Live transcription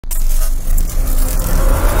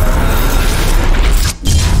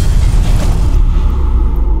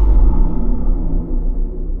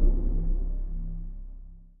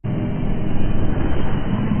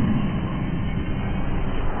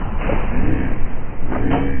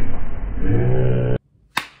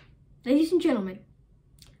and gentlemen,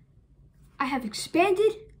 I have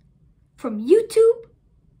expanded from YouTube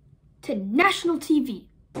to national TV.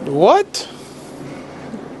 What?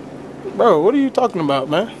 Bro, what are you talking about,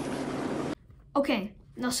 man? Okay,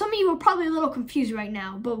 now some of you are probably a little confused right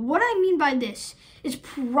now, but what I mean by this is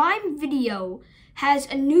Prime Video has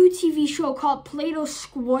a new TV show called Play-Doh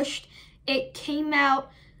Squished. It came out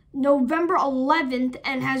November 11th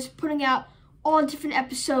and has putting out all different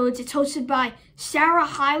episodes. It's hosted by Sarah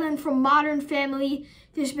Hyland from Modern Family.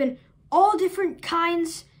 There's been all different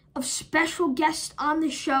kinds of special guests on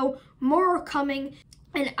the show. More are coming,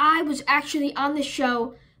 and I was actually on the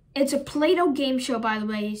show. It's a Play-Doh game show, by the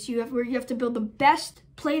way, so where you have to build the best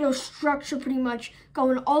Play-Doh structure, pretty much,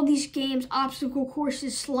 go in all these games, obstacle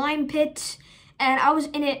courses, slime pits, and I was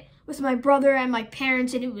in it with my brother and my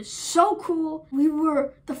parents, and it was so cool.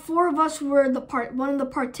 The four of us were one of the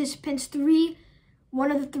participants,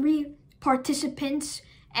 one of the three participants,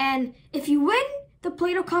 and if you win the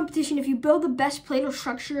Play-Doh competition, if you build the best Play-Doh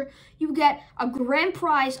structure, you get a grand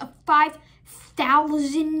prize of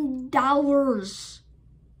 $5,000.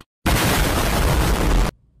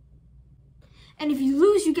 And if you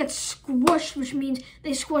lose, you get squished, which means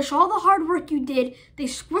they squish all the hard work you did, they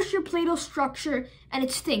squish your Play-Doh structure, and it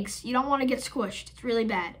stinks. You don't want to get squished. It's really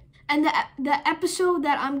bad. And the episode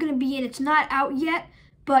that I'm going to be in, it's not out yet,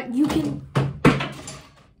 but you can...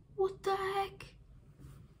 What the heck?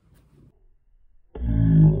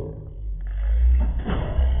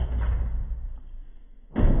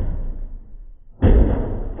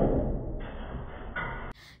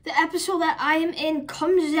 The episode that I am in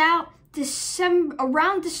comes out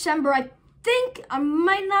around December. I think, I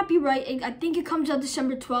might not be right, I think it comes out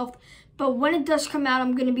December 12th, but when it does come out,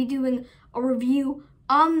 I'm going to be doing a review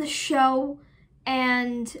on the show,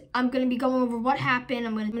 and I'm going to be going over what happened.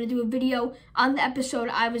 I'm going to do a video on the episode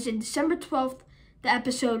I was in. December 12th, the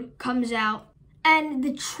episode comes out, and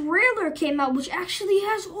the trailer came out, which actually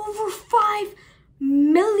has over 5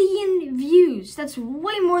 million views. That's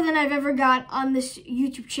way more than I've ever got on this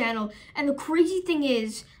YouTube channel, and the crazy thing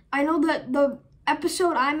is, I know that the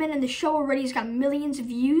episode I'm in and the show already has got millions of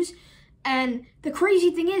views, and the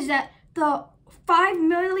crazy thing is that the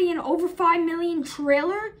over 5 million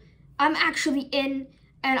trailer, I'm actually in,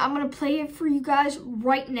 and I'm gonna play it for you guys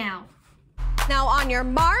right now. Now on your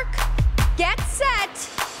mark, get set,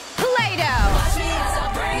 Play-Doh. Watch me as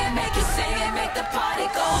I bring it, make you sing it, make the party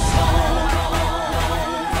go boom.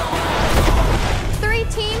 3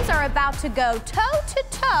 teams are about to go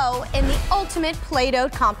toe-to-toe in the ultimate Play-Doh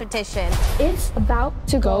competition. It's about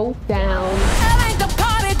to go down. Make the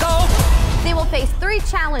party go. They will face 3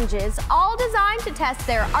 challenges, all designed to test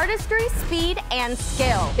their artistry, speed, and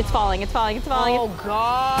skill. It's falling, it's falling, it's falling. Oh,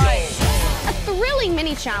 God. A thrilling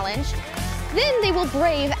mini challenge. Then they will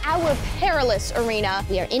brave our perilous arena.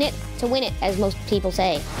 We are in it to win it, as most people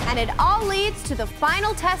say. And it all leads to the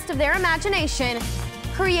final test of their imagination,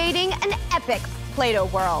 creating an epic Play-Doh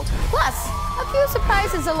world. Plus, a few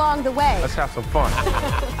surprises along the way. Let's have some fun.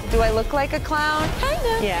 Do I look like a clown?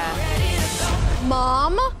 Kinda. Yeah.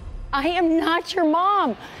 Mom? I am not your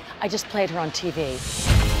mom. I just played her on TV.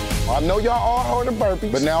 I know y'all all heard of burpee,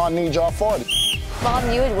 but now I need y'all 40.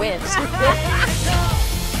 Mom, you would win.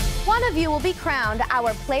 One of you will be crowned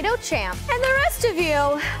our Play-Doh champ, and the rest of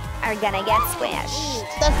you are gonna get squished.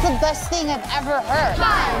 That's the best thing I've ever heard.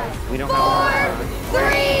 5, We don't 4, 3, 2,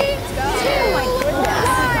 1.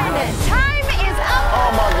 Time is up.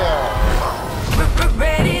 Oh my God.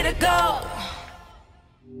 Ready to go.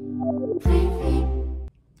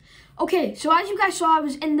 Okay, so as you guys saw, I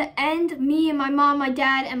was in the end, me and my mom, my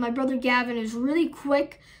dad, and my brother Gavin. It was really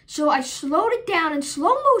quick, so I slowed it down in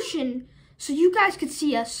slow motion so you guys could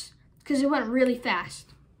see us, because it went really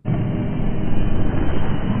fast.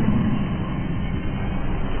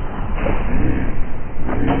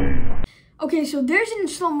 Okay, so there's it in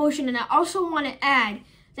slow motion, and I also want to add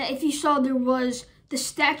that if you saw, there was the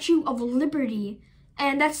Statue of Liberty,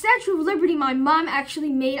 and that Statue of Liberty my mom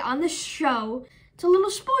actually made on the show. It's a little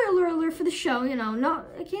spoiler alert for the show, you know. No,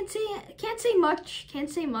 I can't say much. Can't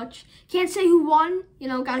say who won, you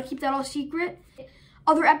know, gotta keep that all secret.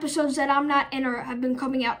 Other episodes that I'm not in have been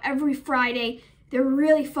coming out every Friday. They're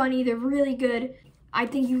really funny, they're really good. I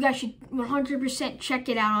think you guys should 100% check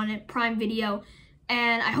it out on Prime Video.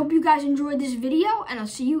 And I hope you guys enjoyed this video, and I'll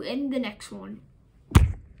see you in the next one.